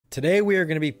Today we are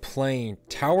going to be playing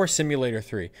Tower Simulator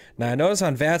 3. Now I notice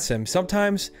on VATSIM,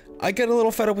 sometimes I get a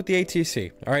little fed up with the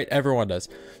ATC. Alright, everyone does.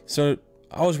 So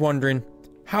I was wondering,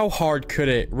 how hard could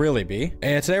it really be?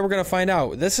 And today we're going to find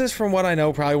out. This is, from what I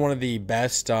know, probably one of the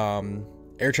best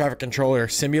air traffic controller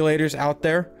simulators out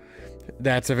there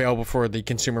that's available for the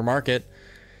consumer market.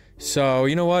 So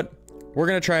you know what? We're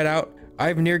going to try it out. I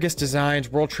have Neargis Designs,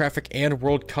 World Traffic, and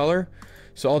World Color.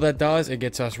 So all that does, it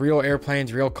gets us real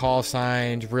airplanes, real call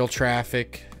signs, real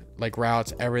traffic, like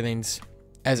routes, everything's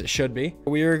as it should be.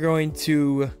 We are going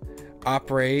to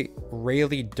operate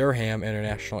Raleigh-Durham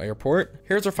International Airport.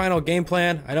 Here's our final game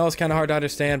plan. I know it's kind of hard to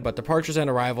understand, but departures and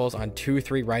arrivals on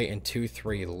 2-3 right and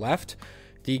 2-3 left.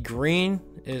 The green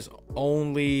is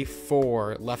only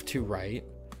for left to right,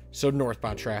 so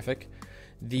northbound traffic.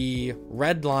 The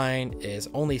red line is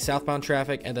only southbound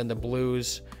traffic, and then the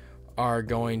blues are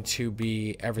going to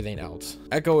be everything else.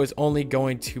 Echo is only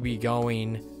going to be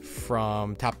going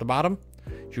from top to bottom.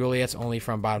 Juliet's only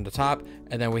from bottom to top.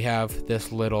 And then we have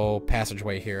this little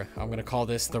passageway here. I'm going to call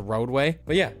this the roadway.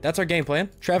 But yeah, that's our game plan.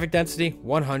 Traffic density,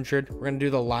 100. We're going to do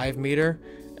the live meter,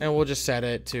 and we'll just set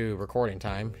it to recording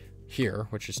time here,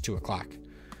 which is 2 o'clock.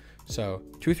 So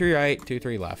 2-3 right,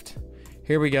 2-3 left.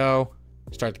 Here we go.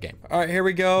 Start the game. All right, here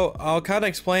we go. I'll kind of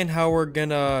explain how we're going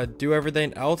to do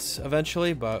everything else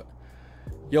eventually, but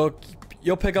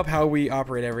You'll pick up how we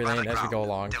operate everything as we go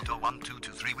along. Delta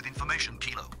 1223 with information,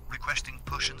 Kilo. Requesting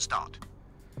push and start.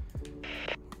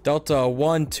 Delta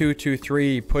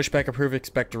 1223, pushback approved,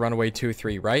 expect to runway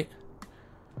 23, right?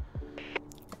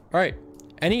 Alright,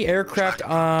 any aircraft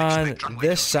on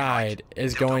this side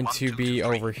is going to be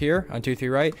over here on 23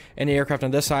 right. Any aircraft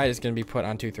on this side is going to be put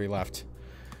on 23 left.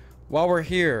 While we're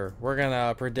here, we're going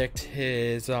to predict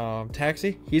his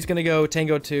taxi. He's going to go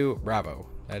Tango 2 Bravo.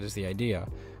 That is the idea.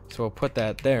 So we'll put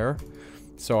that there,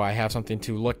 so I have something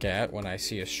to look at when I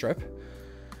see a strip.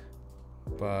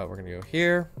 But we're gonna go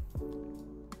here.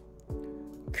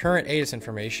 Current ATIS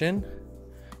information.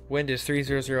 Wind is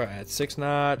 300 at 6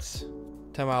 knots.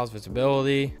 10 miles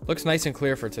visibility. Looks nice and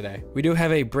clear for today. We do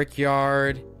have a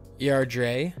Brickyard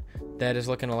ERJ that is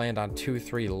looking to land on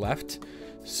 2-3 left.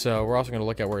 So we're also gonna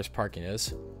look at where his parking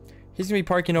is. He's gonna be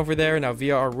parking over there. Now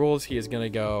via our rules, he is gonna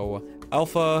go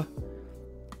Alpha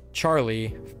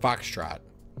Charlie Foxtrot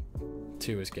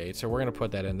to his gate, so we're gonna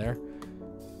put that in there.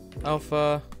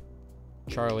 Alpha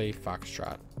Charlie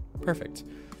Foxtrot. Perfect.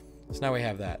 So now we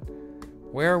have that.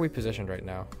 Where are we positioned right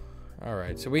now? All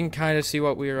right, so we can kind of see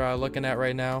what we're looking at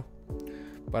right now,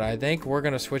 but I think we're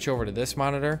gonna switch over to this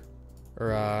monitor,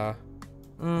 or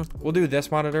we'll do this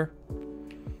monitor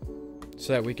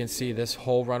so that we can see this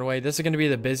whole runway. This is gonna be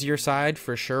the busier side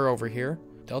for sure over here.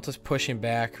 Delta's pushing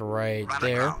back right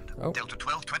there. Oh. Delta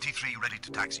 1223 ready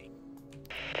to taxi.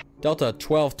 Delta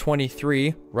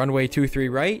 1223, runway 23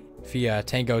 right via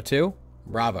Tango 2,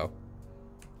 Bravo.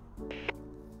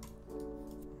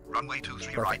 Runway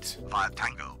 23 right via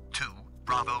Tango 2,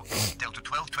 Bravo, Delta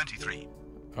 1223.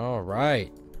 All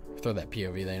right. Throw that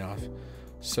POV thing off.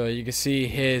 So you can see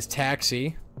his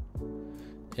taxi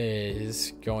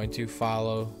is going to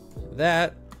follow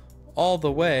that all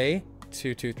the way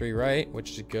 2-3 right,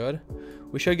 which is good.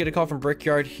 We should get a call from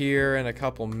Brickyard here in a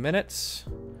couple minutes.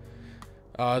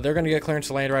 They're gonna get clearance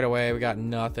to land right away. We got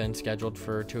nothing scheduled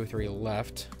for 2-3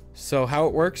 left. So how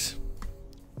it works,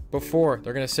 before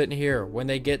they're gonna sit in here. When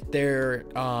they get their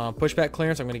pushback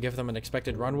clearance, I'm gonna give them an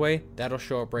expected runway. That'll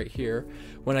show up right here.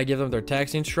 When I give them their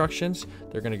taxi instructions,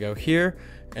 they're gonna go here,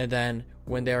 and then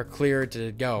when they are cleared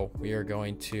to go, we are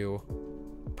going to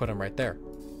put them right there.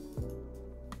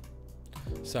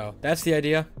 So that's the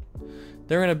idea.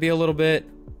 They're going to be a little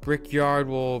bit. Brickyard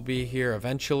will be here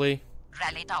eventually.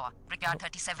 Raleigh Tower, Brickyard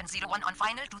 3701 on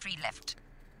final 23 left.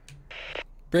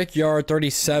 Brickyard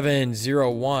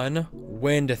 3701,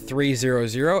 wind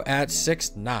 300 at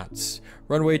 6 knots.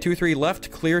 Runway 23 left,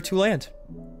 clear to land.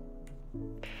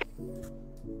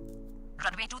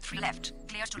 Runway 23 left,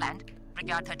 clear to land.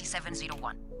 Brickyard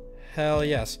 3701. Hell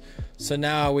yes. So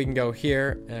now we can go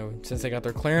here, and since they got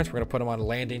their clearance, we're going to put them on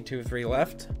landing 2-3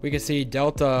 left. We can see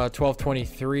Delta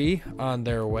 1223 on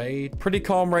their way. Pretty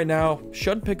calm right now.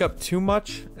 Shouldn't pick up too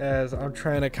much as I'm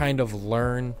trying to kind of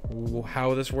learn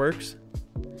how this works.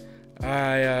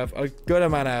 I have a good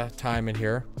amount of time in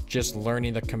here just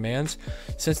learning the commands.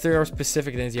 Since there are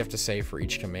specific things you have to say for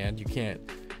each command, you can't,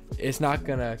 it's not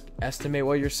going to estimate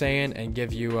what you're saying and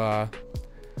give you a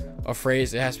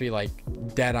phrase. It has to be like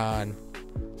dead on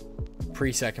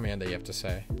preset command that you have to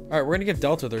say. All right, we're gonna give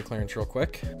Delta their clearance real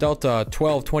quick. Delta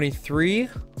 1223,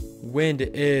 wind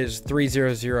is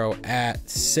 300 at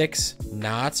 6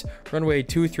 knots. Runway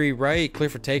 23 right, clear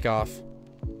for takeoff.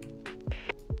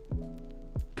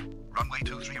 Runway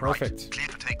 23 Perfect. right. Clear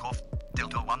to take off.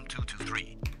 Delta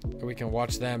 1223. We can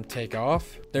watch them take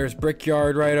off. There's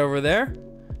Brickyard right over there.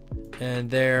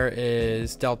 And there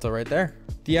is Delta right there.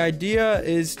 The idea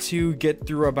is to get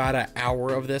through about an hour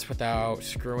of this without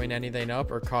screwing anything up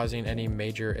or causing any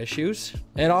major issues.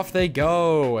 And off they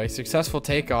go. A successful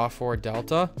takeoff for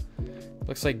Delta.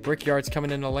 Looks like Brickyard's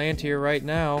coming into land here right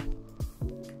now.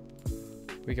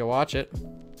 We can watch it.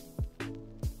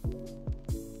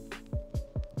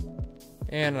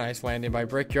 And a nice landing by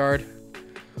Brickyard.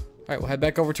 All right, we'll head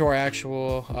back over to our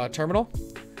actual terminal.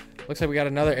 Looks like we got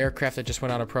another aircraft that just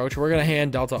went on approach. We're gonna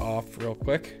hand Delta off real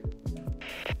quick.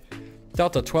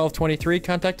 Delta 1223,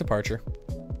 contact departure.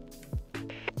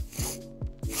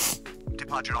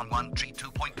 Departure on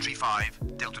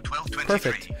 132.35. Delta 1223.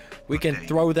 Perfect. We can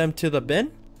throw them to the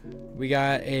bin. We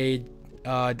got a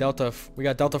Delta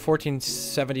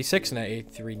 1476 and an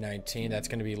A319. That's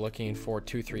going to be looking for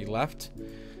 23 left.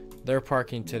 Their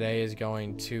parking today is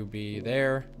going to be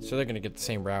there, so they're going to get the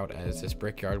same route as this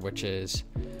Brickyard, which is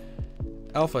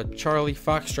Alpha Charlie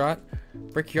Foxtrot.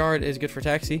 Brickyard is good for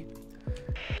taxi.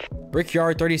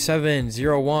 Brickyard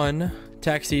 3701,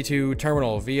 taxi to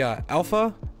terminal via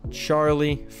Alpha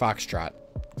Charlie Foxtrot.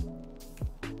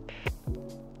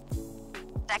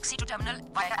 Taxi to terminal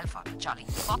via Alpha Charlie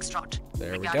Foxtrot.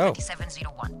 There we Brickyard go.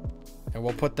 3701. And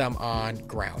we'll put them on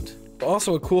ground.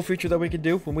 Also, a cool feature that we can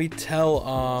do when we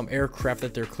tell aircraft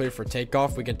that they're clear for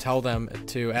takeoff, we can tell them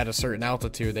to at a certain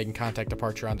altitude they can contact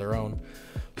departure on their own.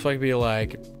 So it could be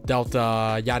like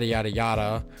Delta yada yada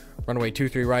yada, runway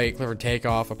 23 right, clear for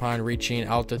takeoff upon reaching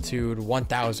altitude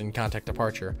 1000, contact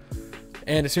departure.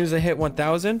 And as soon as they hit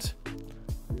 1000,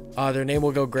 their name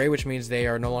will go gray, which means they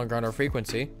are no longer on our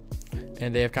frequency,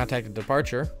 and they have contacted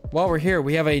departure. While we're here,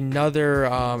 we have another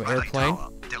airplane.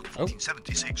 Delta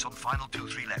 1476 on final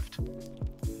 23 left.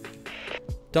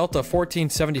 Delta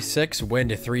 1476,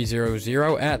 wind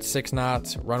 300 at 6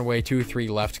 knots, runway 23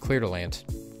 left, clear to land.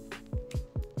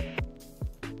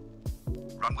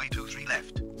 Runway 23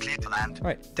 left. Clear to land. All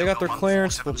right, they got their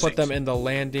clearance. We'll put them in the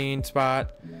landing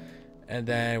spot. And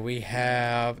then we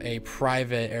have a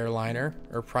private airliner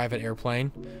or private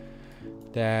airplane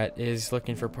that is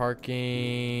looking for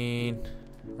parking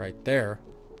right there.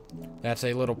 That's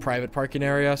a little private parking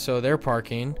area. So their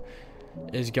parking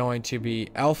is going to be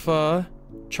Alpha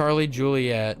Charlie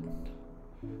Juliet.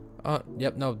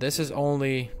 Yep, no, this is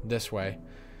only this way.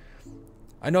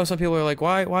 I know some people are like,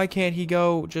 why can't he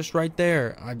go just right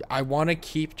there? I want to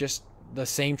keep just the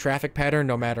same traffic pattern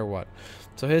no matter what.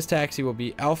 So his taxi will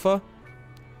be Alpha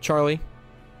Charlie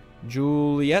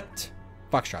Juliet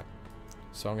Foxtrot.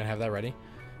 So I'm gonna have that ready.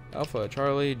 Alpha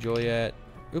Charlie Juliet.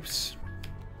 Oops.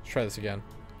 Let's try this again.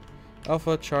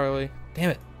 Alpha Charlie.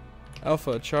 Damn it.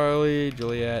 Alpha Charlie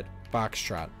Juliet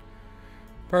Foxtrot.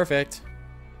 Perfect.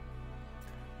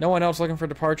 No one else looking for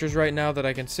departures right now that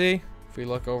I can see. If we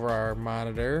look over our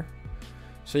monitor.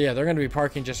 So yeah, they're gonna be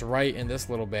parking just right in this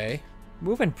little bay.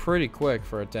 Moving pretty quick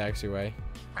for a taxiway.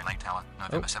 Relay Tower,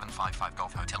 November 755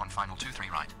 Golf Hotel on final 23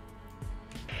 right.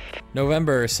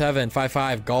 November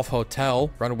 755 Golf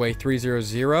Hotel, runway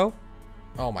 300.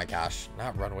 Oh my gosh,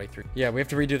 not runway 3. Yeah, we have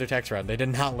to redo their taxi route. They did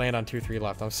not land on 23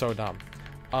 left. I'm so dumb.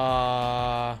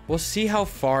 We'll see how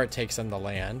far it takes them to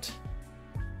land.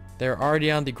 They're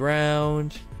already on the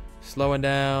ground. Slowing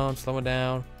down, slowing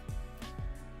down.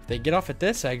 If they get off at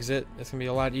this exit, it's gonna be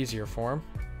a lot easier for them.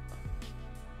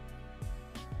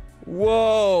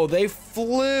 Whoa, they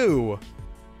flew.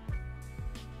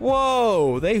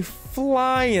 Whoa, they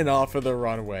flying off of the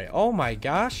runway. Oh my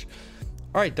gosh.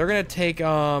 All right, they're gonna take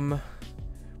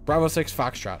Bravo 6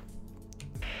 Foxtrot.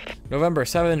 November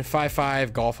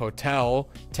 755 Golf Hotel,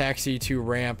 taxi to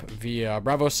ramp via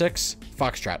Bravo 6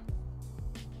 Foxtrot.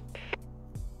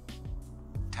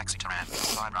 Taxi to ramp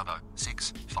by Bravo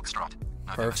 6 Foxtrot.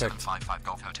 November Perfect. 755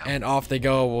 Golf Hotel. And off they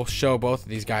go. We'll show both of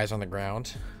these guys on the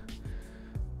ground.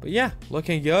 But yeah,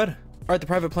 looking good. All right, the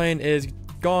private plane is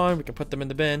gone. We can put them in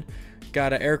the bin.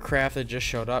 Got an aircraft that just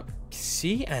showed up.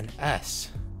 CNS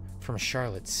from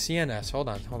Charlotte. CNS. Hold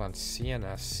on.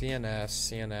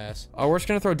 CNS. Oh, we're just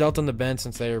going to throw Delta in the bin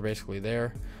since they are basically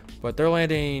there. But they're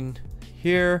landing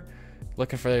here.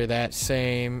 Looking for that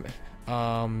same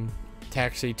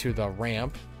taxi to the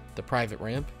ramp. The private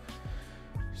ramp.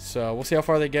 So we'll see how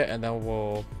far they get and then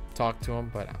we'll talk to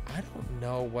them, but I don't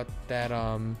know what that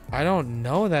I don't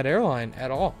know that airline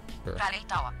at all. Raleigh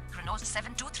Tower, Chronos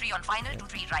 723 on final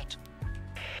 23 right.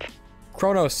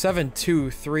 Chronos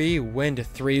 723, wind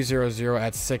 300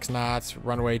 at 6 knots,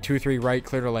 runway 23 right,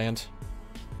 clear to land.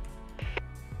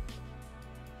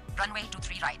 Runway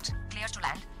 23 right, clear to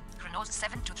land. Chronos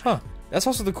 723. Huh. That's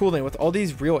also the cool thing with all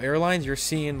these real airlines. You're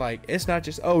seeing like it's not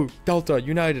just oh Delta,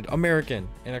 United, American,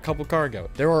 and a couple cargo.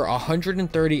 There are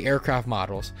 130 aircraft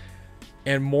models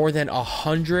and more than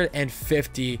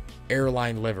 150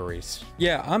 airline liveries.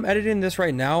 Yeah, I'm editing this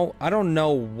right now. I don't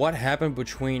know what happened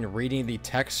between reading the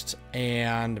text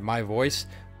and my voice,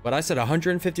 but I said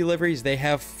 150 liveries. They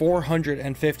have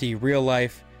 450 real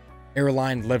life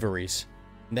airline liveries.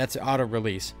 That's auto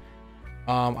release.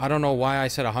 I don't know why I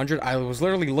said 100. I was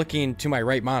literally looking to my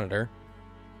right monitor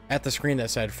at the screen that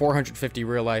said 450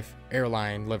 real life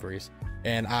airline liveries,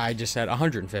 and I just said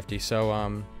 150.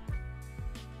 So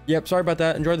yep, sorry about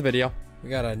that. Enjoy the video. We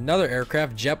got another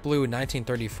aircraft, JetBlue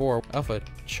 1934, Alpha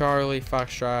Charlie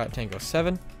Foxtrot Tango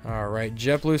 7. All right,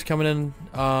 JetBlue's coming in.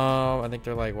 I think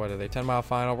they're like, what are they, 10-mile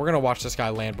final? We're gonna watch this guy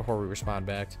land before we respond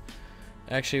back.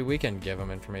 Actually, we can give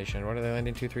them information. What are they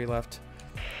landing? 2-3 left.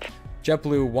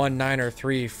 JetBlue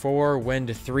 1934,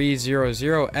 wind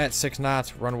 300 at 6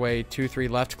 knots, runway 23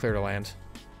 left, clear to land.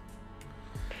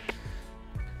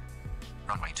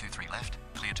 Runway 23 left,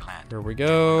 clear to land. Here we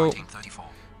go. 1934.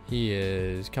 He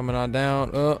is coming on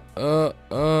down.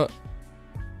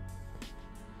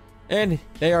 And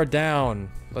they are down.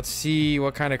 Let's see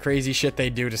what kind of crazy shit they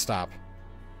do to stop.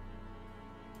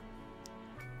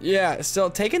 Yeah, still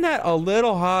taking that a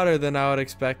little hotter than I would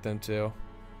expect them to.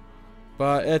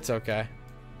 But it's okay.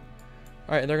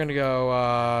 Alright, they're going to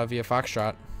go via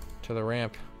Foxtrot to the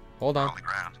ramp. Hold on. Raleigh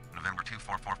ground. November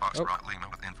 244 Foxtrot Lima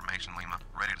with information Lima.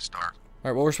 Ready to start.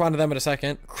 Alright, we'll respond to them in a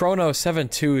second. Chrono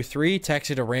 723,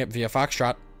 taxi to ramp via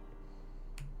Foxtrot.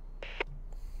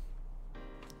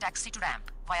 Taxi to ramp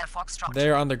via Foxtrot.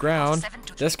 They're on the ground.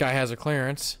 723. This guy has a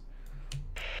clearance.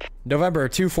 November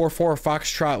 244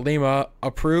 Foxtrot Lima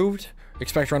approved.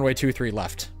 Expect runway 23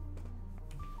 left.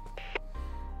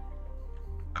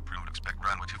 Approved. Expect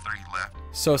runway 23 left.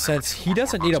 So since he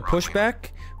doesn't need a pushback,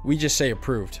 we just say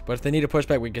approved. But if they need a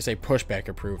pushback, we can say pushback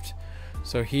approved.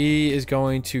 So he is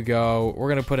going to go, we're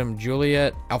going to put him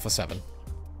Juliet Alpha 7.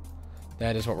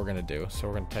 That is what we're going to do. So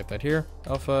we're going to type that here.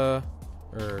 Alpha,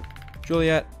 or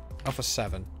Juliet Alpha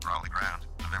 7. Raleigh ground.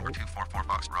 November 244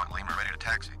 Foxtrot Lima ready to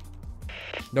taxi.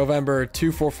 November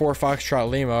 244 Foxtrot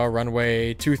Lima,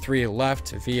 runway 23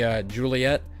 left via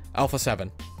Juliet Alpha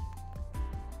 7.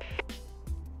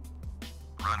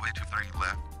 Runway 23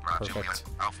 left. Right, Perfect. Juliet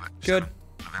Alpha. Good. 7.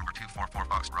 November 244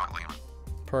 Foxtrot Lima.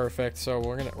 Perfect. So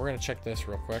we're gonna check this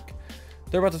real quick.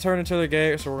 They're about to turn into the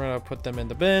gate, so we're gonna put them in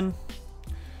the bin.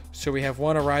 So we have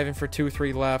one arriving for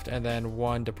 23 left, and then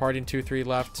one departing 23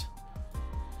 left.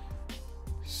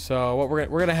 So what we're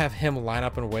gonna have him line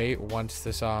up and wait once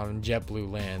this JetBlue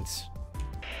lands.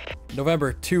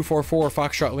 November 244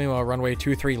 Foxtrot Lima, runway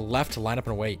 23 left, line up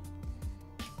and wait.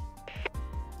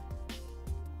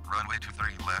 Runway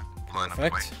 23 left. Line up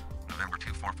and Perfect. wait. November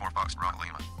 244 Foxtrot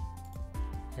Lima.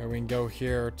 Here we can go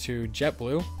here to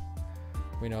JetBlue.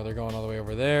 We know they're going all the way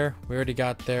over there. We already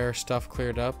got their stuff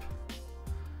cleared up.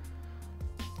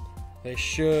 They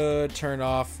should turn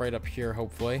off right up here,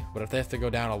 hopefully. But if they have to go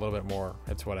down a little bit more,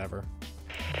 it's whatever.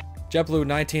 JetBlue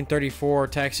 1934,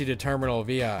 taxi to terminal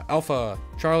via Alpha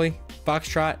Charlie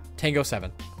Foxtrot Tango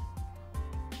 7.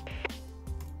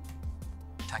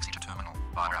 Taxi to terminal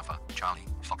via Alpha Charlie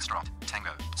Foxtrot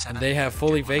Tango 7. And they have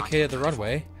fully vacated the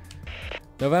runway.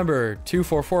 November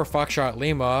 244 Foxtrot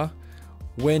Lima,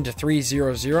 wind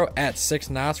 300 at 6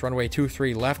 knots, runway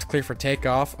 23 left, clear for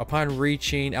takeoff. Upon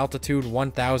reaching altitude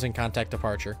 1000, contact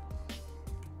departure.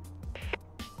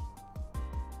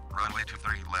 Runway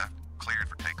 23 left. Cleared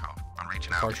for takeoff. On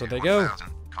reaching Departure altitude they go.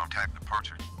 1000, contact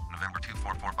departure. November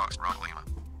 244 Foxtrot Lima.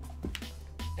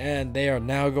 And they are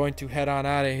now going to head on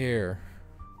out of here.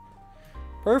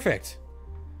 Perfect.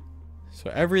 So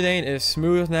everything is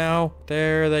smooth now.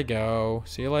 There they go.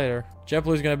 See you later.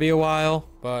 JetBlue's going to be a while,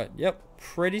 but yep,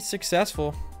 pretty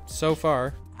successful so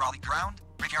far. Raleigh ground,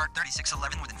 Brickyard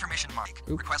 3611 with information Mike.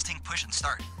 Oop. Requesting push and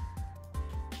start.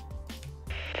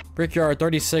 Brickyard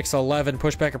 3611,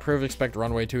 pushback approved, expect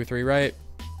runway 23 right.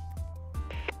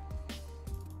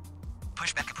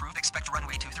 Pushback approved, expect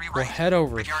runway 23 right. We'll head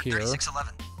over Brickyard here.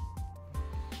 3611.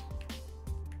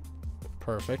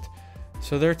 Perfect.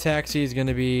 So their taxi is going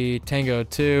to be Tango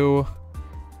 2,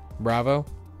 Bravo.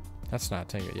 That's not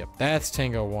Tango. Yep, that's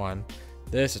Tango 1.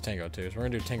 This is Tango 2. So we're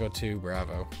going to do Tango 2,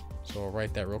 Bravo. So we'll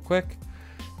write that real quick.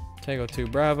 Tango 2,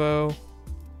 Bravo.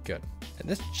 Good. And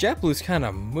this JetBlue's kind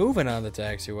of moving on the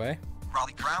taxiway.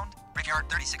 Raleigh ground, Brickyard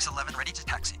 3611 ready to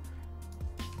taxi.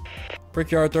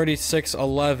 Brickyard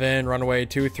 3611, runway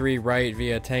 23 right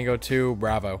via Tango 2,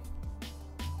 Bravo.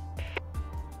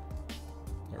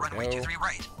 There we Runway go. 23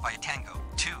 right via Tango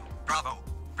 2, Bravo.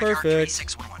 Brickyard Perfect.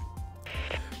 3611.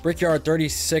 Brickyard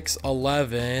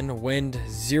 3611, wind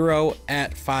 0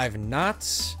 at 5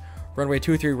 knots. Runway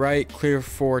 23 right, clear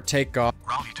for takeoff.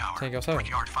 Raleigh Tower. Tango 7.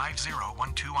 Brickyard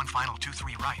 5012 on final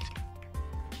 23 right.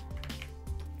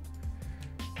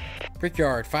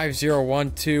 Brickyard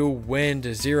 5012, wind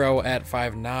 0 at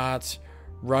 5 knots.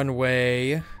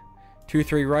 Runway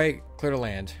 23 right, clear to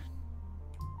land.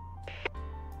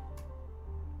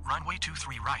 Runway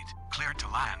 23 right, cleared to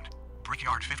land.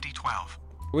 Brickyard 5012.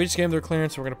 We just gave them their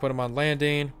clearance, so we're going to put them on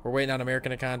landing. We're waiting on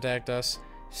American to contact us.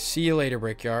 See you later,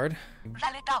 Brickyard.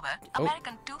 Raleigh Tower,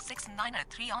 American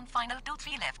 26903 on final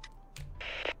 23 left.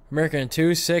 American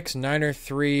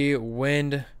 26903,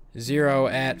 wind 0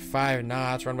 at 5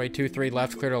 knots. Runway 23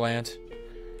 left, clear to land.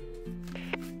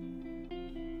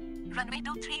 Runway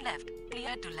 23 left,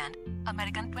 clear to land.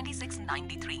 American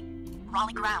 2693.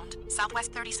 Raleigh ground,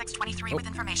 Southwest 3623 with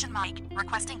information mic.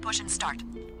 Requesting push and start.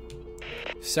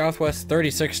 Southwest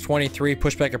 3623,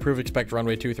 pushback approved, expect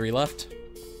runway 23 left.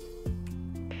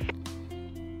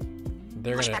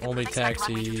 They're going to only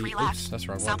taxi. Oops, that's the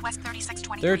wrong one. Southwest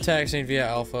 3623. They're taxiing via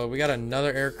Alpha. We got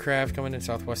another aircraft coming in,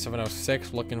 Southwest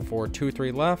 706, looking for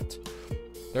 23 left.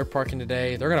 They're parking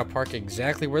today. They're going to park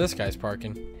exactly where this guy's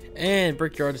parking. And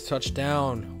Brickyard has touched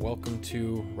down. Welcome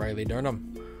to Raleigh,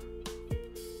 Durham.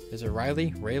 Is it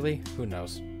Riley? Raleigh? Who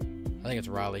knows? I think it's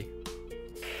Raleigh.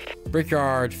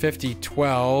 Brickyard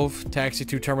 5012, taxi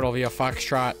to terminal via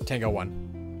Foxtrot, Tango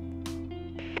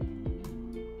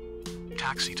 1.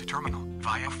 Taxi to terminal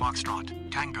via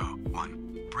Foxtrot, Tango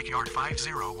 1. Brickyard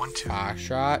 5012.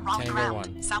 Foxtrot, Raleigh Tango ground,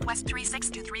 1. Southwest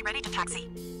 3623 ready to taxi.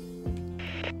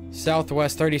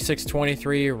 Southwest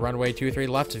 3623, runway 23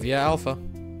 left via Alpha.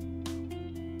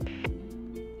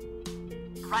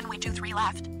 Runway 23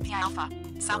 left via Alpha.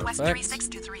 Southwest Perfect.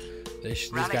 3623.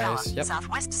 These Raleigh guys, Tower, yep.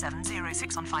 Southwest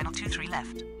 706 on final 23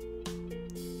 left.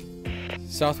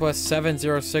 Southwest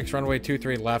 706, runway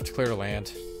 23 left, clear to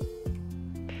land.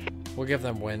 We'll give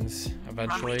them wins Runway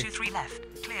eventually. 23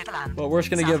 left, clear to land. But we're just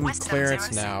going to give them Southwest clearance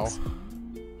 706. now.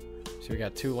 So we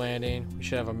got 2 landing. We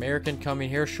should have American coming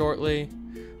here shortly.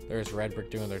 There's Red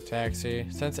Brick doing their taxi.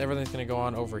 Since everything's going to go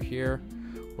on over here,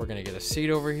 we're going to get a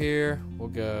seat over here. We'll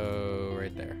go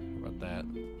right there. How about that?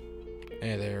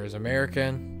 And there's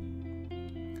American.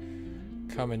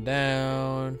 Coming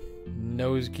down.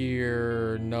 Nose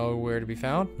gear nowhere to be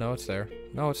found. No, it's there.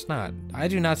 No, it's not. I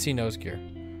do not see nose gear.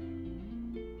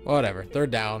 Whatever. They're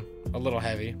down. A little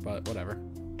heavy, but whatever.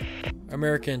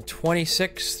 American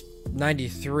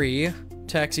 2693.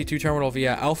 Taxi to terminal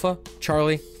via Alpha,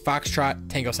 Charlie, Foxtrot,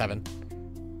 Tango 7.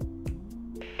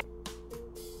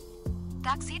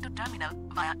 Taxi to terminal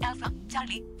via Alpha,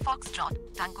 Charlie, Foxtrot,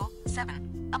 Tango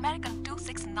 7. American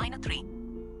 26903.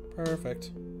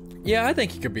 Perfect. Yeah, I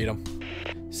think you could beat them.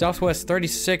 Southwest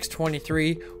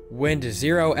 3623, wind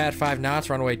 0 at 5 knots,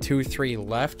 runway 23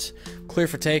 left. Clear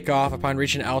for takeoff upon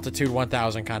reaching altitude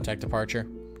 1000, contact departure.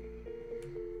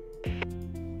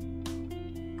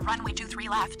 Runway 23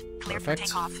 left, clear Perfect. for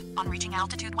takeoff on reaching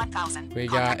altitude 1000. We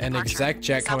Contact got an departure. exec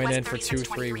jet coming in Southwest for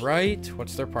 23 3623. right.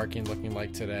 What's their parking looking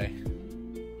like today?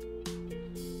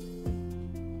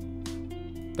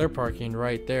 They're parking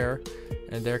right there,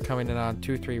 and they're coming in on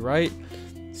 23 right.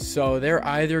 So they're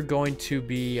either going to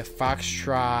be a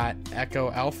Foxtrot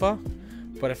Echo Alpha,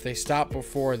 but if they stop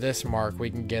before this mark, we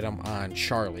can get them on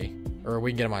Charlie. Or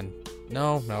we can get them on...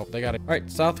 No, they got it. All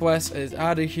right, Southwest is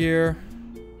out of here.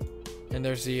 And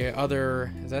there's the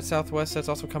other... Is that Southwest that's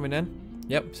also coming in?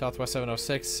 Yep, Southwest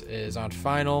 706 is on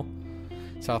final.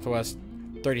 Southwest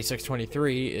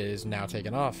 3623 is now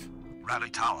taking off. Raleigh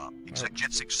Tower, exec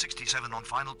jet 667 on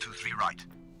final 23 right.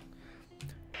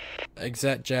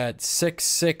 Exec jet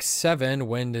 667,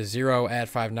 wind 0 at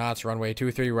 5 knots, runway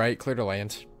 23 right, clear to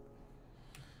land.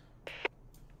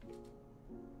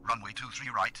 Runway 23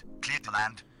 right, cleared to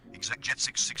land. Exec jet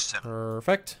 667.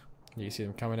 Perfect. You see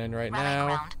them coming in right Raleigh now.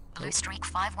 ground, Blue Streak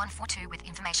 5142 with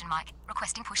information mic.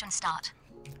 Requesting push and start.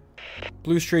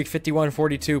 Blue Streak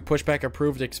 5142, pushback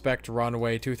approved, expect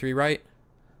runway 23 right.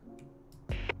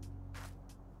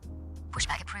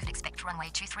 Pushback approved, expect runway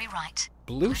 23 right.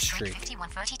 Blue Streak.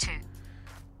 5132.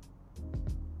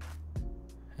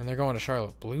 And they're going to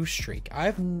Charlotte. Blue Streak.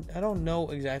 I don't know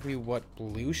exactly what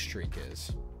Blue Streak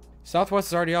is. Southwest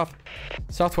is already off.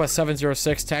 Southwest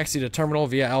 706, taxi to terminal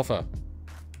via Alpha.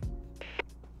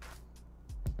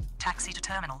 Taxi to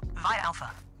terminal via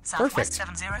Alpha. Southwest Perfect.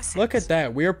 706. Look at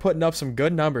that. We are putting up some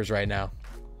good numbers right now.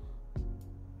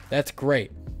 That's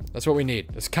great. That's what we need.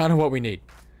 That's kind of what we need.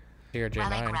 Here,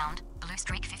 Raleigh J9. ground, Blue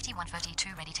Streak 5132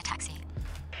 ready to taxi.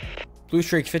 Blue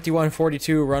Streak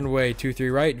 5142, runway 23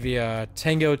 right via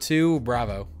Tango 2,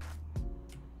 Bravo.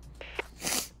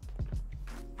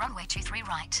 Runway 23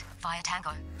 right, via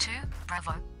Tango 2,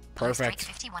 Bravo. Perfect.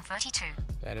 5132.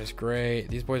 That is great.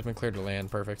 These boys have been cleared to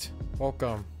land. Perfect.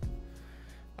 Welcome.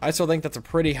 I still think that's a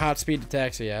pretty hot speed to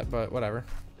taxi at, but whatever.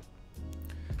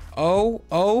 Oh.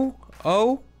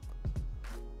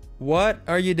 What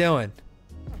are you doing?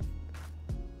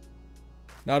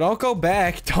 Now don't go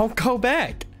back. Don't go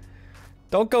back.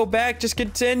 Don't go back. Just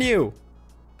continue.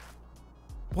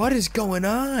 What is going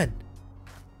on?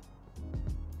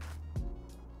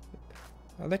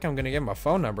 I think I'm gonna give him a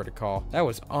phone number to call. That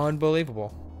was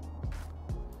unbelievable.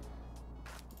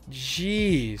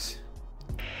 Jeez.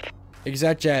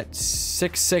 ExecJet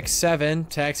 667,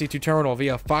 taxi to terminal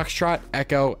via Foxtrot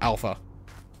Echo Alpha.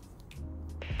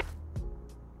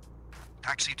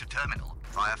 Taxi to terminal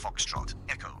via Foxtrot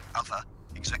Echo Alpha.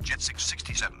 ExecJet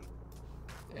 667.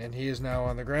 And he is now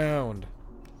on the ground.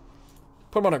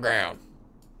 Put him on the ground.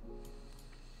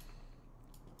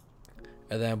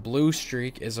 And then Blue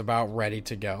Streak is about ready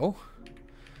to go.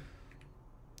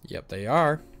 Yep, they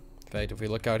are. In fact, if we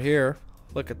look out here,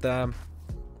 look at them.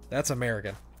 That's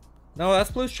American. No,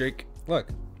 that's Blue Streak. Look.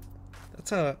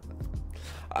 That's a...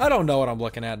 I don't know what I'm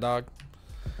looking at, dog.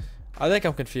 I think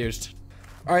I'm confused.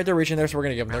 Alright, they're reaching there, so we're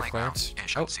going to give them their clearance. Air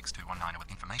Shuttle 6219 with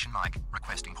information mic.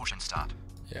 Requesting push and start.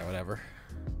 Yeah, whatever.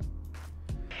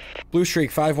 Blue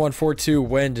Streak 5142,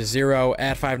 wind 0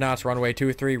 at 5 knots, runway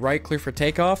 23 right, clear for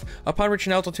takeoff. Upon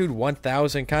reaching altitude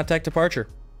 1000, contact departure.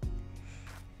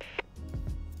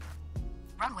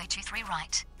 Runway 23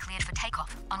 right, cleared for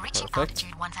takeoff. On reaching Perfect.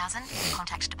 altitude 1000,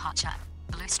 contact departure.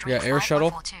 Blue Streak Yeah, air shuttle.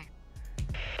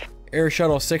 5142. Air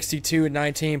Shuttle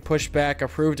 6219, pushback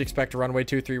approved, expect a runway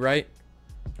 23 right.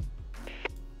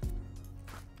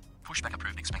 Pushback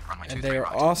approved. Expect runway 23 And they are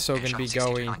right. also Air going to be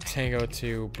Shuttle going 6219. Tango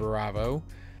to Bravo.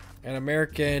 And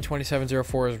American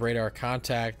 2704 is radar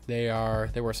contact. They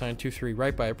were assigned 23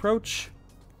 right by approach.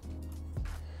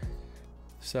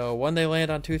 So when they land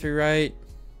on 23 right,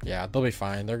 yeah, they'll be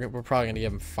fine. We're probably going to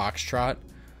give them Foxtrot.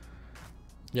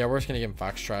 Yeah, we're just going to give them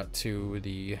Foxtrot to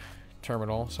the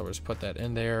terminal. So we'll just put that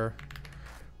in there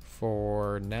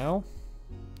for now.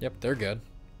 Yep, they're good.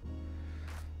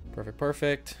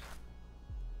 Perfect.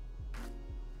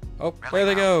 Oh, there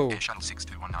they go. Air Shuttle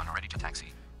 6219 ready to taxi.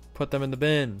 Put them in the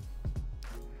bin.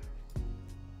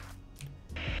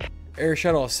 Air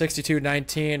Shuttle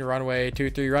 6219, runway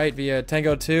 23 right via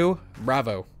Tango 2,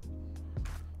 Bravo.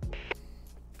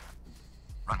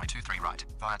 Runway 23 right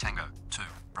via Tango 2,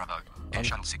 Bravo. Air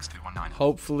Shuttle 6219.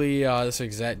 Hopefully this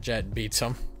ExecJet beats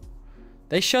them.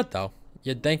 They should though.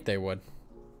 You'd think they would.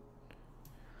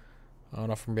 I don't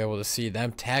know if we're going to be able to see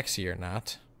them taxi or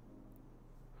not.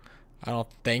 I don't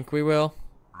think we will.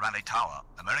 Raleigh Tower,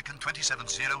 American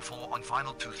 2704 on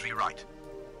final 23 right.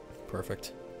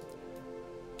 Perfect.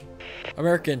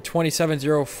 American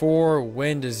 2704,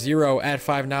 wind 0 at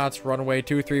 5 knots, runway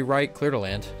 23 right, clear to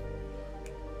land.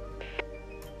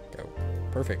 Go.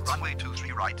 Perfect. Runway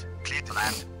 23 right, cleared to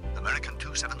land. American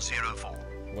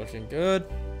 2704. Looking good.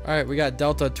 Alright, we got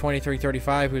Delta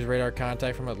 2335, who's radar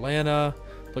contact from Atlanta.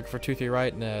 Looking for 23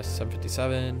 right in a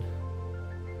 757.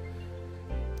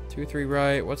 23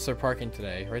 right. What's their parking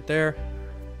today? Right there.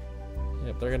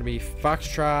 Yep, they're going to be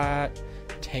Foxtrot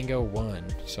Tango 1.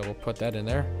 So we'll put that in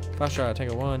there. Foxtrot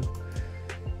Tango 1.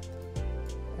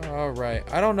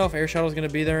 Alright. I don't know if Air Shuttle is going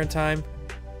to be there in time.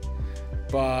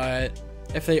 But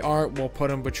if they aren't, we'll put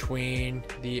them between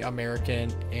the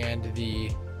American and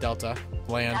the Delta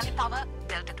land. Raleigh Tower,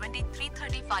 Delta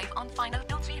 2335 on final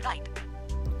 23 right.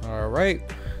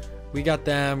 Alright. We got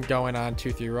them going on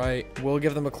 23 right. We'll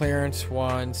give them a clearance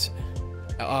once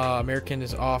American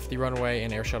is off the runway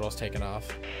and Air Shuttle is taken off.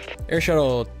 Air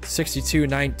Shuttle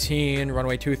 6219,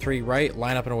 runway 23 right,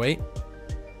 line up and wait.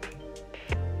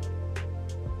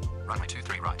 Runway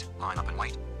 23 right, line up and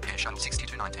wait. Air Shuttle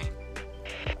 6219.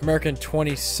 American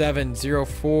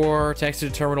 2704, taxi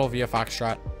to terminal via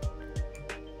Foxtrot.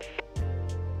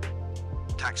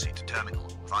 Taxi to terminal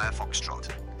via Foxtrot.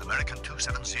 American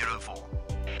 2704.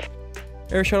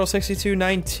 Air Shuttle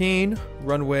 6219,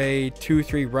 runway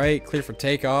 23 right, clear for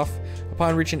takeoff.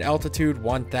 Upon reaching altitude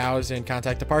 1000,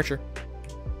 contact departure.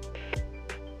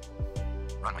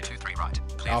 Runway 23 right,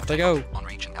 clear Off for they go. takeoff. On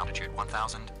reaching altitude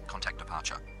 1000, contact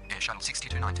departure. Air Shuttle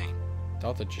 6219.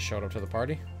 Delta just showed up to the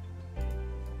party.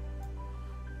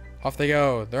 Off they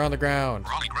go. They're on the ground.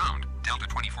 Raleigh ground, Delta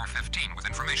 2415 with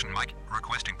information mic,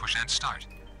 requesting push and start.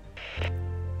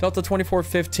 Delta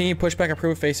 2415, pushback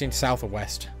approved facing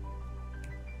southwest.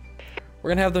 We're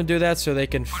going to have them do that so they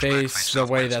can Pushback face the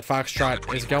way that southwest, Foxtrot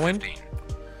Delta is going.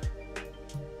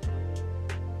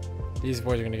 2415. These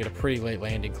boys are going to get a pretty late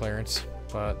landing clearance,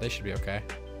 but they should be okay.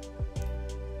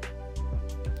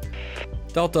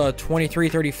 Delta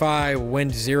 2335,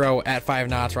 wind 0 at 5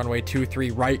 knots, runway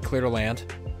 23 right, clear to land.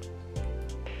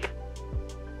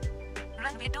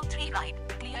 Runway 23 right,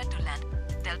 clear to land.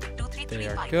 Delta 233 They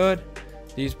are right. good.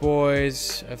 These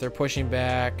boys, if they're pushing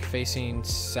back, facing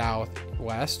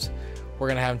southwest, we're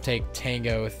going to have them take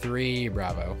Tango 3,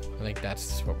 Bravo. I think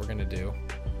that's what we're going to do.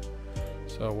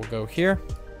 So we'll go here.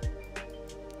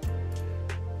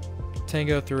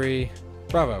 Tango 3,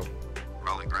 Bravo.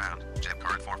 Rolling ground. Jet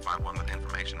card 451 with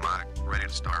information mark. Ready to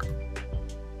start.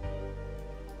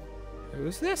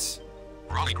 Who's this?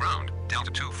 Raleigh ground.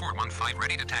 Delta 2415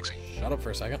 ready to taxi. Shut up for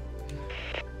a second.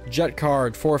 Jet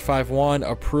card 451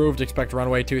 approved. Expect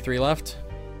runway 23 left.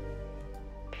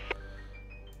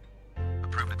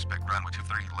 Approved. Expect runway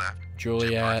 23 left.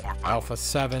 Juliet Alpha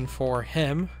 7 for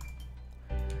him.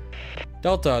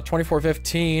 Delta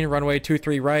 2415 runway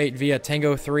 23 right via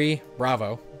Tango 3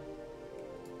 Bravo.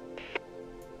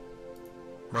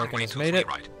 American Runway has 23 made it.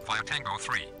 right via Tango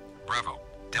 3. Bravo.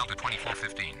 Delta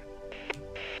 2415.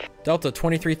 Delta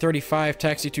 2335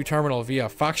 taxi to terminal via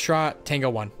Foxtrot Tango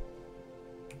 1.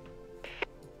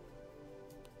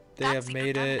 They have Taxi to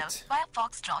made terminal it. Via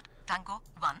Foxtrot, Tango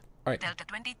 1. Alright. Delta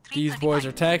 2335. These boys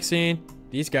are taxiing.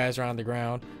 These guys are on the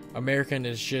ground. American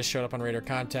has just showed up on radar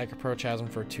contact. Approach has them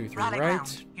for 23 Rally right.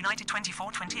 ground. United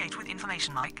 2428 with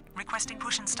information mic. Requesting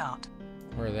push and start.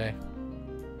 Where are they?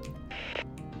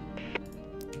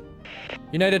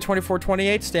 United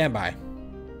 2428, standby.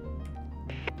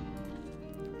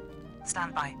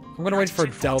 Stand by. I'm gonna wait for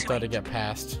United Delta 2428. to get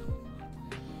past.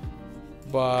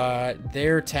 But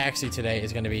their taxi today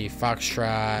is gonna be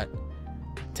Foxtrot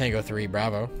Tango 3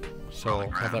 Bravo. So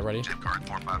Rolling have that ground. ready. Jet card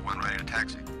 451 ready to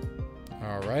taxi.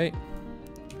 Alright.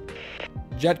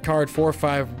 Jet card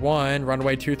 451,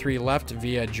 runway 23 left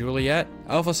via Juliet,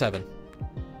 Alpha 7.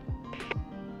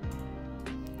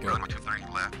 Runway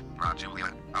 23 left. Roger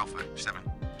Juliet. Alpha 7.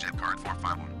 Jet card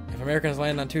 451. If Americans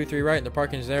land on 23 right and the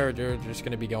parking's there, they're just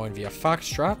going to be going via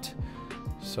Foxtrot.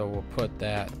 So we'll put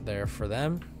that there for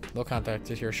them. They'll contact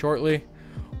us here shortly.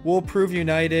 We'll approve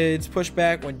United's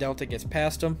pushback when Delta gets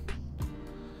past them.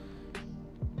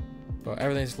 But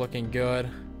everything's looking good.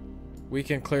 We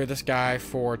can clear this guy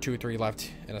for 2-3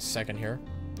 left in a second here.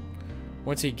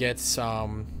 Once he gets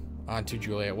onto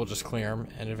Juliet, we'll just clear him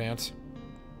in advance.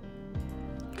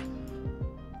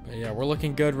 But yeah, we're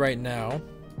looking good right now.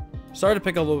 Started to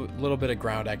pick a little bit of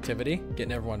ground activity,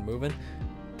 getting everyone moving.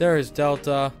 There is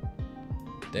Delta.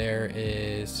 There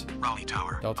is Raleigh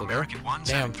Tower. Delta there. American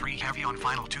 173 heavy on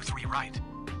final 23 right.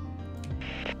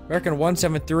 American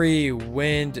 173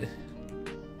 wind.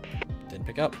 Didn't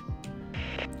pick up.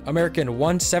 American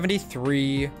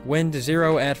 173 wind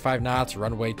 0 at 5 knots,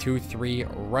 runway 23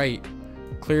 right,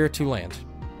 clear to land.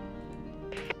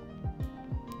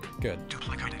 Good.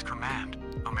 Duplicated command.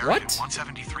 American What?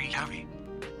 173 heavy.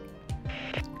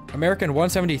 American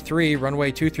 173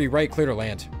 runway 23 right, clear to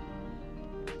land.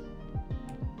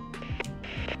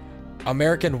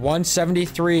 American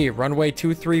 173 runway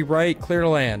 23 right, clear to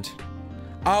land.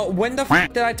 When the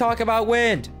f did I talk about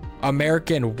wind?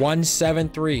 American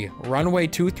 173 runway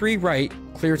 23 right,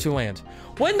 clear to land.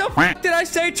 When the f did I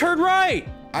say turn right?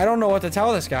 I don't know what to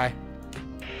tell this guy.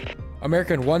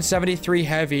 American 173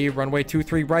 heavy runway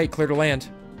 23 right, clear to land.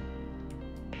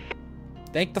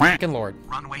 Thank the fucking Lord.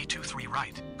 Runway 23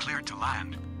 right. Cleared to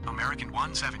land. American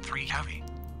 173 heavy.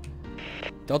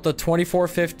 Delta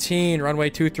 2415 runway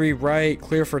 23 right,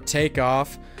 clear for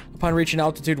takeoff. Upon reaching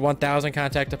altitude 1000,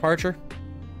 contact departure.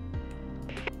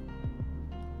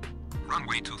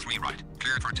 Runway 23 right.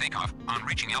 Cleared for takeoff. On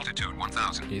reaching altitude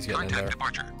 1000. He's getting in Contact there.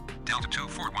 departure. Delta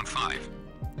 2415.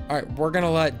 Alright, we're gonna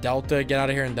let Delta get out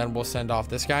of here and then we'll send off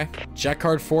this guy. Jet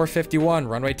card 451,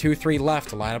 runway 23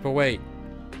 left, line up and wait.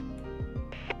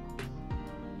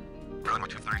 Runway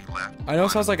 23 left. I know it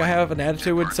sounds like I have an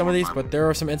attitude with some of these, but there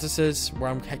are some instances where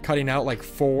I'm cutting out like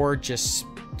 4 just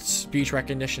speech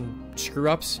recognition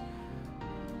screw-ups.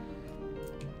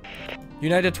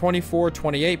 United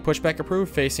 2428, pushback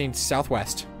approved, facing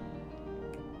southwest.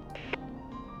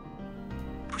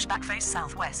 Pushback face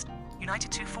southwest.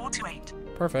 United 2428.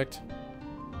 Perfect.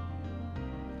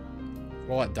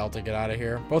 We'll let Delta get out of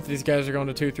here. Both of these guys are going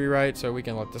to 23 right, so we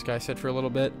can let this guy sit for a little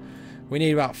bit. We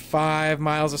need about 5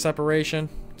 miles of separation,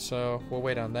 so we'll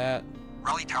wait on that.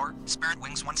 Raleigh Tower. Spirit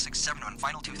Wings 167 on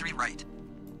final 23 right.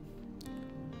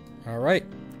 All right.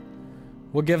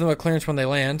 We'll give them a clearance when they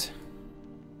land.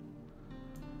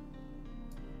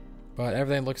 But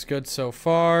everything looks good so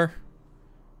far.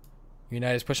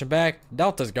 United's pushing back.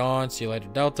 Delta's gone. See you later,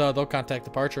 Delta. They'll contact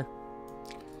departure.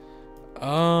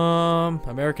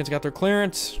 Americans got their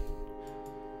clearance.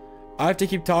 I have to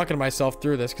keep talking to myself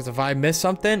through this because if I miss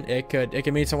something, it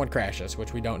could mean someone crashes,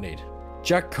 which we don't need.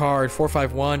 Jet card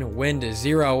 451, wind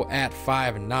 0 at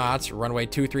 5 knots, runway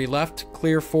 23 left,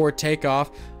 clear for takeoff.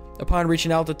 Upon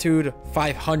reaching altitude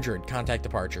 500, contact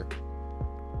departure.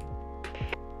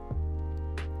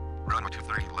 Runway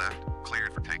 23 left,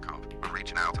 cleared for takeoff. On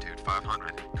reaching altitude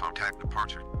 500, contact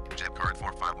departure. Jet card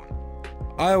 451.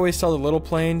 I always tell the little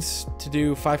planes to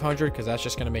do 500 because that's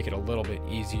just going to make it a little bit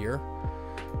easier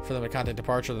for them to contact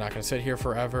departure. They're not going to sit here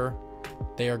forever.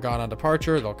 They are gone on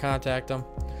departure. They'll contact them.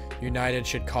 United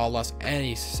should call us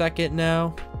any second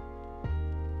now.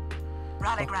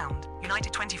 Rally ground.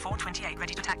 United 2428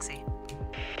 ready to taxi.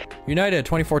 United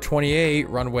 2428,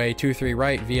 runway 23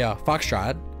 right via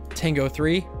Foxtrot, Tango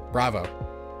 3, Bravo.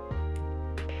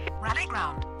 Rally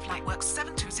ground. Flightworks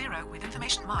 720 with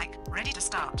information Mike, ready to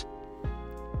start.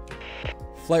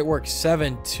 Flightworks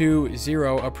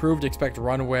 720, approved, expect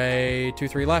runway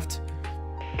 23 left.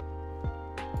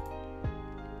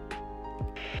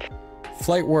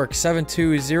 Flightworks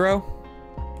 720.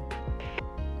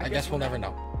 I guess we'll never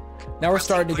know. Now we're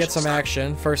starting to get some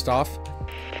action. First off,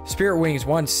 Spirit Wings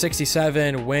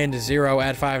 167, wind 0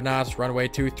 at 5 knots, runway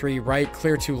 23 right,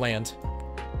 clear to land.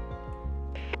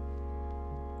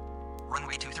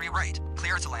 Runway 23 right,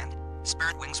 clear to land.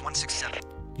 Spirit Wings 167.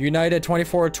 United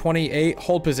 2428,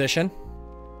 hold position.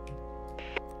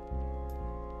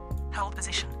 Hold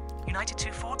position. United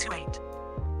 2428.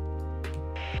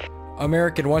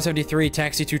 American 173,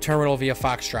 taxi to terminal via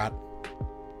Foxtrot.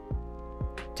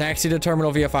 Taxi to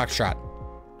terminal via Foxtrot.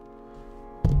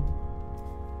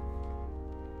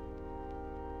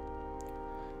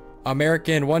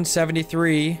 American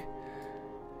 173,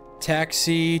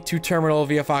 taxi to terminal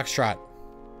via Foxtrot.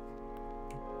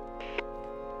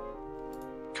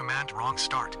 Command wrong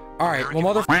start. Alright, well,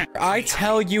 motherfucker, I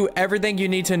tell you everything you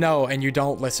need to know and you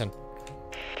don't listen.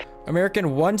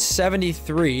 American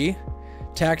 173,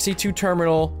 taxi to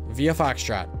terminal via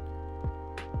Foxtrot.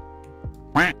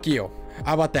 F you.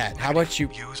 How about that? How about you?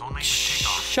 Use only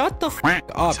Shut the f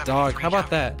up, dog. How about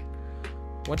that?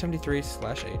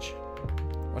 173/H.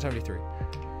 173.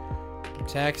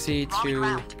 Taxi Raleigh to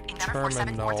ground. Endeavour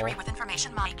terminal 4743 with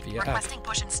information Mike, via requesting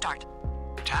push and start.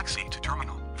 taxi to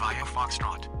terminal via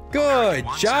Foxtrot. Good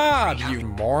American job, 173 you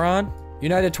moron.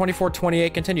 United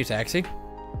 2428, continue taxi.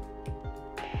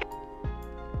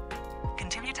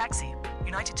 Continue taxi.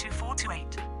 United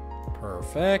 2428.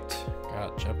 Perfect.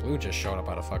 God, JetBlue just showed up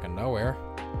out of fucking nowhere.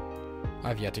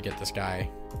 I've yet to get this guy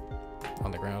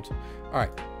on the ground. All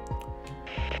right.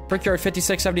 Brickyard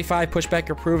 5675, pushback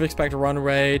approved, expect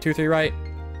runway 23 right.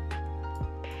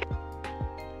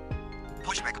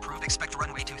 Pushback approved, expect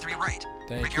runway 23 right.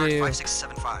 Thank Brickyard you.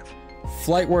 5675.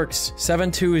 Flightworks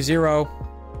 720.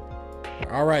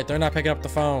 All right, they're not picking up the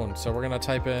phone, so we're gonna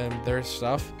type in their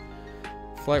stuff.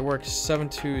 Flightworks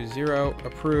 720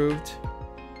 approved.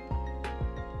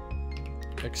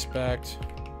 Expect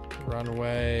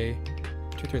runway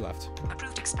 23 left.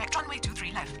 Approved expect runway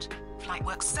 23 left.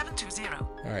 Flightworks 720.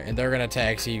 All right, and they're gonna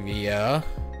taxi via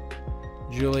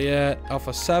Juliet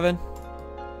Alpha 7.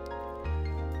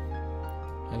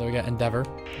 And then we got Endeavor.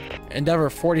 Endeavor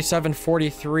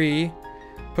 4743.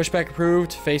 Pushback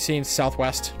approved, facing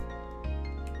southwest.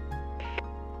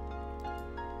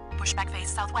 Pushback phase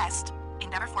southwest.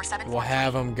 Endeavour 4743. We'll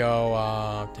have them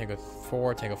go Tango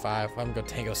 4, Tango 5. Have them go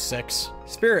Tango 6.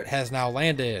 Spirit has now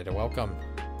landed. Welcome.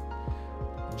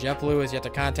 JetBlue is yet to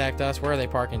contact us. Where are they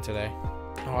parking today?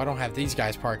 Oh, I don't have these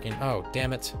guys parking. Oh,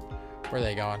 damn it. Where are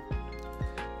they going?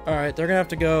 All right, they're going to have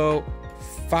to go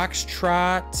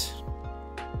Foxtrot.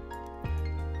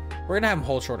 We're going to have them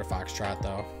hold short of Foxtrot,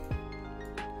 though.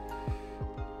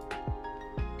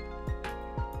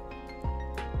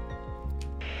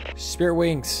 Spirit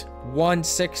Wings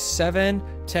 167,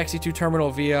 taxi to terminal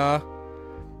via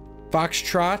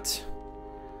Foxtrot,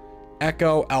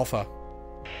 Echo Alpha.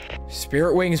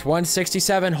 Spirit Wings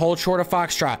 167, hold short of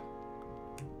Foxtrot.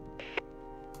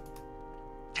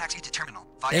 Taxi to terminal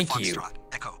via Thank you. Foxtrot.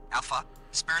 Echo Alpha.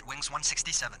 Spirit Wings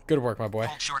 167. Good work, my boy.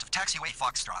 Hold short of taxiway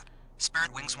Foxtrot.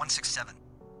 Spirit Wings 167.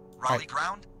 Raleigh Right.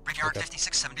 ground. Brickyard Okay.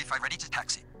 5675 ready to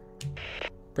taxi.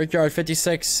 Brickyard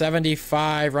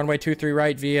 5675, runway 23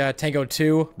 right via Tango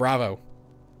 2, Bravo.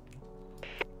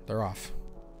 They're off.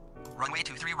 Runway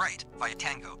 23 right via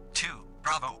Tango 2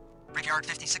 Bravo. Brickyard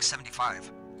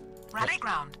 5675. Rally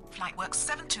ground. Flightworks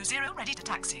 720 ready to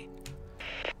taxi.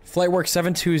 Flightworks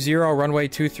 720, runway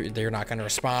 23. They're not going to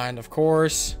respond, of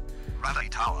course. Raleigh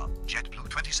Tower. JetBlue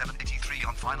 2783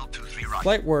 on final 23 right.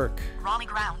 Flightwork. Raleigh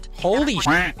ground. Holy Endeavour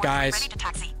shit, 4743 guys. ready to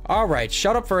taxi. All right,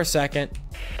 shut up for a second.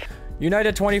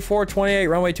 United 2428,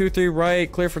 runway 23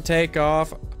 right, clear for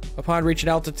takeoff. Upon reaching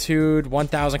altitude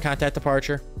 1000, contact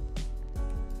departure.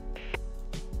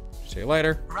 See you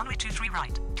later. Runway 23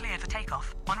 right, cleared for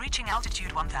takeoff. On reaching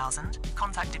altitude 1000,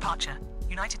 contact departure.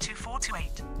 United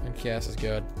 2428. NCAS is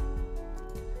good.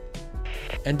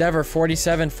 Endeavor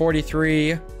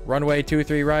 4743, runway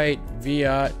 23 right,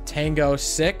 via Tango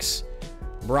 6,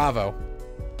 Bravo.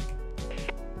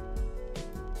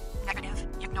 Negative,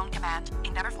 you've known command.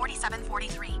 Endeavor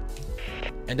 4743.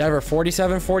 Endeavor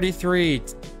 4743,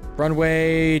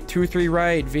 runway 23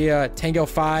 right, via Tango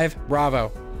 5,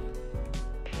 Bravo.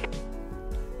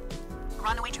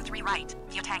 Runway 23 right,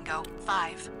 via Tango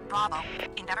 5, Bravo.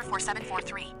 Endeavor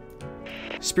 4743.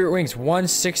 Spirit Wings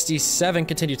 167,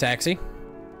 continue taxi.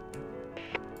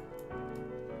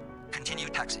 Continue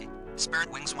taxi.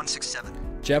 Spirit Wings 167.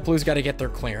 JetBlue's got to get their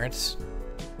clearance.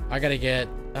 I got to get,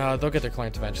 they'll get their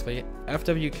clearance eventually.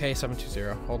 FWK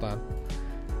 720, hold on.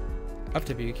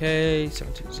 FWK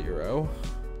 720.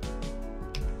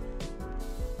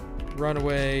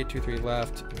 Runway 23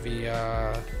 left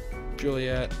via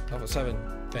Juliet Alpha 7.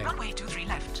 Bang. Runway 23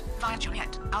 left, via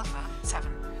Juliet, Alpha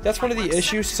 7. That's one of the Flight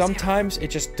issues. 720. Sometimes it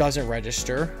just doesn't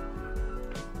register.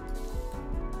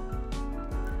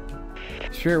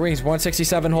 Spirit Wings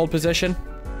 167, hold position.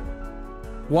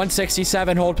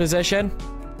 167, hold position.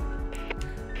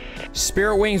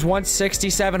 Spirit Wings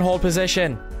 167, hold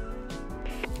position.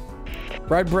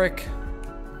 Red Brick.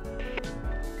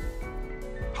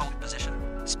 Hold position.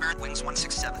 Spirit Wings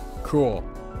 167. Cool.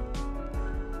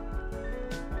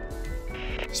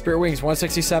 Spirit Wings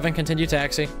 167, continue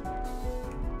taxi.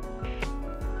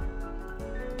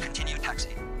 Continue taxi.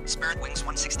 Spirit Wings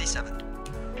 167.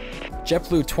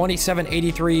 JetBlue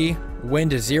 2783,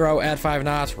 wind is 0 at 5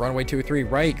 knots, runway 23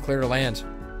 right, clear to land.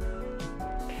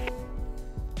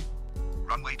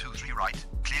 Runway 23 right.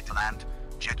 Cleared to land.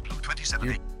 JetBlue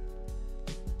 27.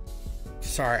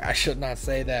 Sorry, I should not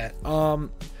say that.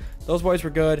 Those boys were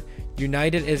good.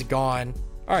 United is gone.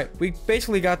 All right, we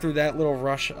basically got through that little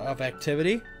rush of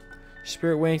activity.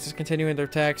 Spirit Wings is continuing their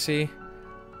taxi.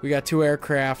 We got 2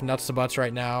 aircraft nuts to butts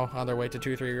right now on their way to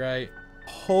 23 right.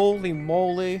 Holy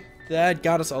moly, that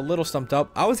got us a little stumped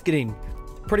up. I was getting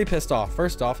pretty pissed off.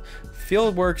 First off,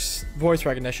 Fieldworks voice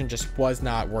recognition just was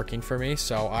not working for me,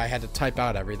 so I had to type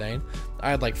out everything. I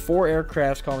had like 4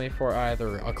 aircrafts call me for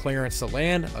either a clearance to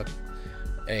land,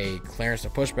 a clearance to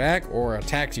push back, or a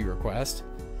taxi request.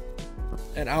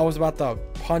 And I was about to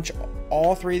punch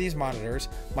all 3 of these monitors,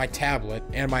 my tablet,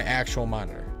 and my actual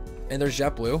monitor. And there's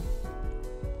JetBlue.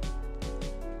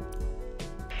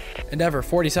 Endeavor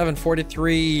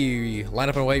 4743, line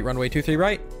up and wait, runway 23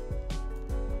 right.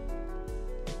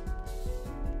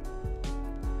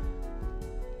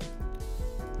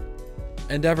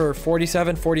 Endeavor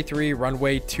 4743,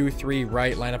 runway 23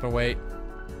 right, line up and wait.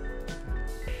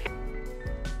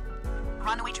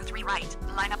 Runway 23 right,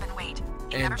 line up and wait.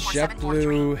 And Endeavor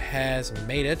 4743. JetBlue has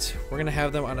made it. We're gonna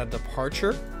have them on a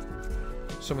departure,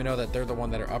 so we know that they're the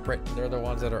one that are up right. They're the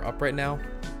ones that are up right now.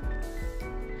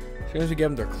 As soon as we give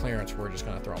them their clearance, we're just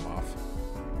gonna throw them off.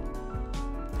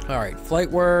 All right,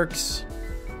 FlightWorks.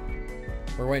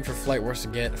 We're waiting for FlightWorks to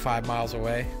get 5 miles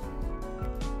away.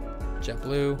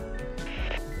 JetBlue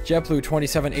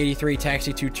 2783,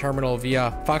 taxi to terminal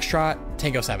via Foxtrot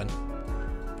Tango 7.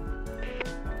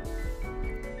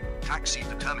 Taxi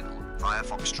to terminal via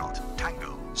Foxtrot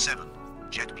Tango 7.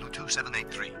 JetBlue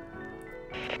 2783.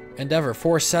 Endeavor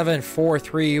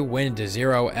 4743, wind is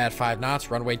 0 at 5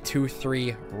 knots, runway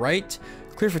 23 right.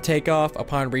 Clear for takeoff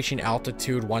upon reaching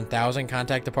altitude 1000,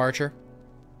 contact departure.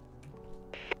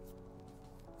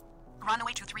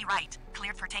 Runway 23 right,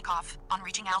 cleared for takeoff. On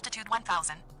reaching altitude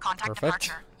 1000, contact Perfect.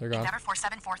 departure. They're gone. Endeavor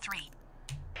 4743.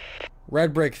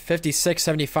 Red Brick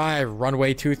 5675,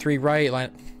 runway 23 right.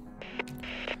 Line.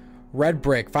 Red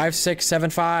Brick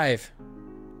 5675,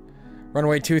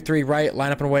 runway 23 right,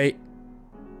 line up and wait.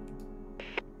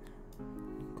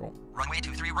 Cool. Runway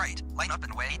 23 right. Line up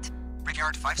and wait.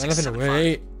 Brickyard Line up and 5675.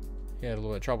 wait. You had a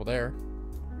little bit of trouble there.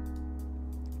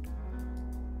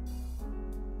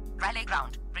 Rally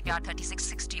ground. Brickyard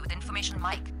 3660 with information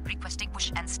mic. Requesting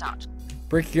push and start.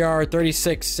 Brickyard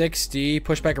 3660,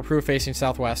 pushback approved, facing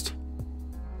southwest.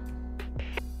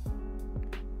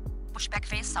 Pushback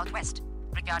face southwest.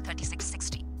 Brickyard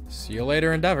 3660. See you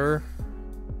later, Endeavor.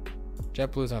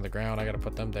 JetBlue's on the ground. I gotta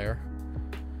put them there.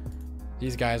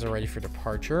 These guys are ready for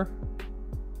departure.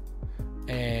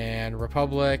 And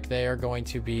Republic, they are going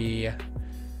to be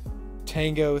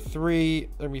Tango 3.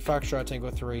 They're going to be Foxtrot Tango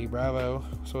 3, Bravo.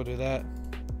 So we'll do that.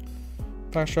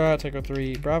 Foxtrot Tango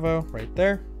 3, Bravo, right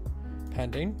there.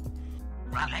 Pending.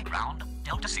 Rally ground,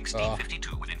 Delta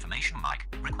 1652 with information mic,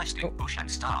 requesting push and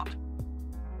start.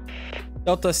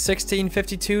 Delta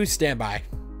 1652, standby.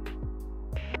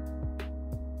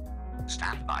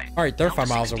 Stand by. All right, they're 5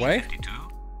 miles away. 1652.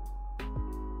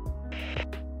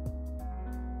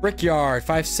 Brickyard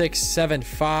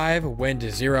 5675, wind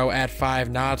 0 at 5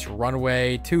 knots,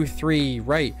 runway 23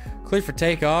 right, clear for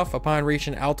takeoff upon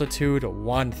reaching altitude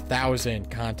 1000.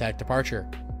 Contact departure.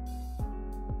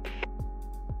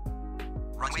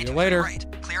 Runway See you 23 later. right.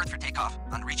 Cleared for takeoff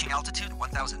on reaching altitude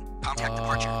 1000. Contact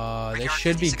departure. They Brickyard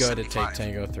should be good to take 5675.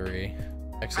 Tango 3.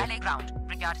 Exit. Raleigh ground.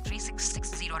 Brigade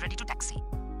 3660 ready to taxi.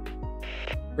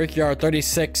 Brickyard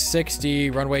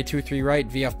 3660, runway 23 right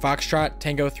via Foxtrot,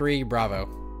 Tango 3, Bravo.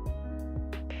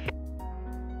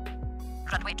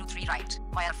 Runway 23 right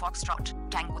via Foxtrot,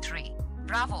 Tango 3.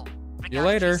 Bravo. See you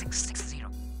later. 3660.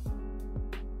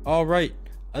 All right,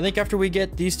 I think after we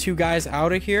get these two guys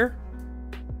out of here,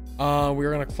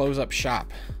 we're gonna close up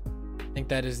shop. I think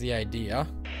that is the idea.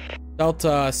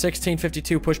 Delta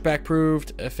 1652 pushback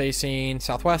proved, facing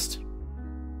southwest.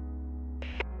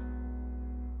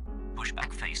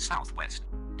 Pushback face southwest.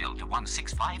 Delta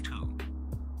 1652.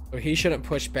 So he shouldn't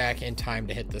push back in time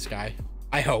to hit this guy.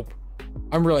 I hope.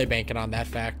 I'm really banking on that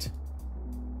fact.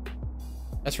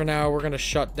 As for now, we're gonna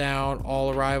shut down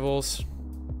all arrivals.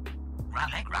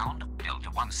 Raleigh ground. Delta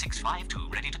 1652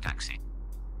 ready to taxi.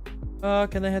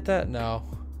 Can they hit that? No.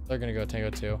 They're gonna go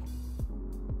Tango 2.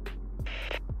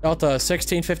 Delta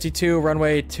 1652,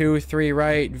 runway 23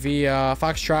 right via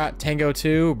Foxtrot, Tango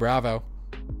 2, Bravo.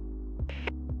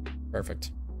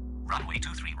 Perfect. Runway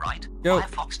 23 right. Go. Via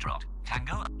Foxtrot.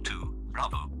 Tango 2.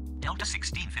 Bravo. Delta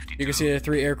 1652. You can see the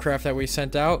 3 aircraft that we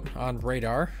sent out on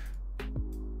radar.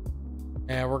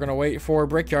 And we're gonna wait for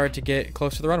Brickyard to get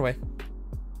close to the runway.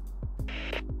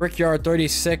 Brickyard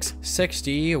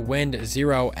 3660, wind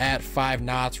 0 at 5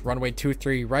 knots, runway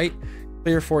 23 right,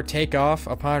 clear for takeoff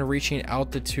upon reaching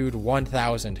altitude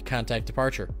 1000. Contact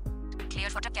departure. Clear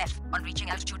for takeoff on reaching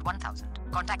altitude 1000.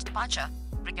 Contact departure.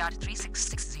 Brigade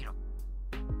 3660.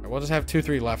 We'll just have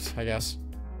 2-3 left, I guess.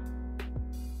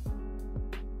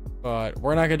 But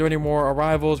we're not gonna do any more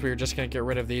arrivals. We're just gonna get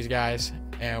rid of these guys,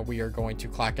 and we are going to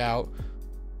clock out.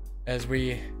 As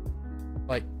we,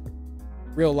 like,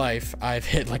 real life, I've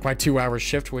hit like my 2-hour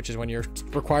shift, which is when you're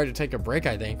required to take a break,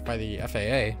 I think, by the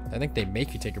FAA. I think they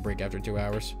make you take a break after 2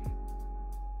 hours.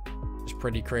 It's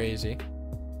pretty crazy.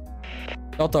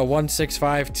 Delta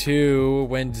 1652,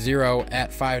 wind 0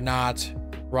 at 5 knots,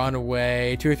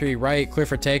 runway 23 right, clear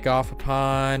for takeoff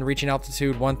upon reaching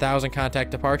altitude 1000. Contact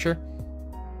departure.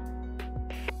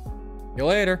 See you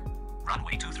later.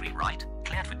 Runway 23 right.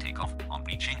 Cleared for takeoff on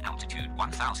reaching altitude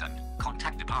 1000.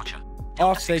 Contact departure.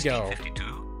 Off they go.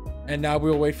 1652. And now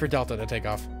we'll wait for Delta to take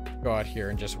off. Go out here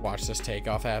and just watch this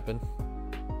takeoff happen.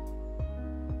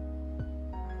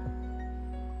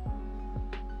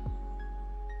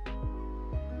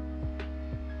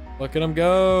 Look at him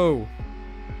go.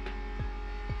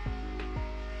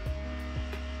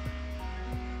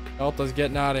 Delta's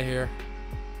getting out of here.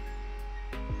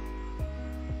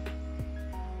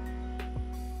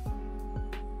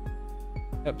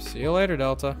 Yep, see you later,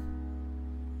 Delta.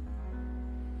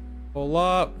 Pull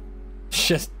up.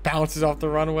 Just bounces off the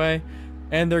runway.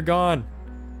 And they're gone.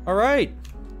 All right.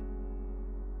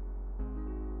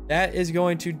 That is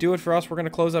going to do it for us. We're going to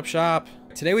close up shop.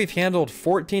 Today we've handled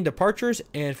 14 departures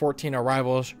and 14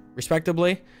 arrivals,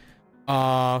 respectively.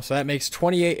 So that makes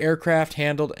 28 aircraft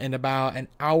handled in about an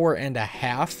hour and a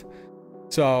half.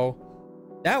 So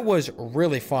that was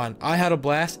really fun. I had a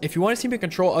blast. If you want to see me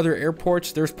control other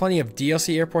airports, there's plenty of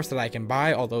DLC airports that I can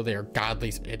buy, although they are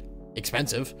godly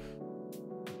expensive.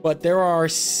 But there are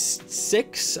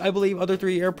 6, I believe, other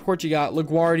 3 airports. You got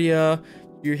LaGuardia.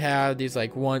 You have these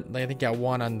like one, I think you got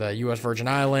one on the US Virgin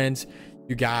Islands.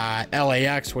 You got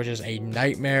LAX, which is a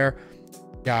nightmare.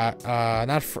 You got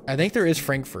I think there is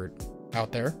Frankfurt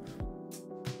out there.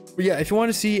 But yeah, if you want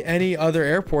to see any other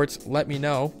airports, let me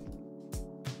know.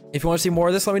 If you want to see more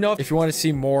of this, let me know. If you want to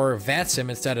see more VATSIM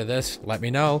instead of this, let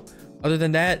me know. Other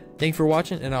than that, thanks for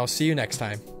watching, and I'll see you next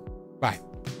time. Bye.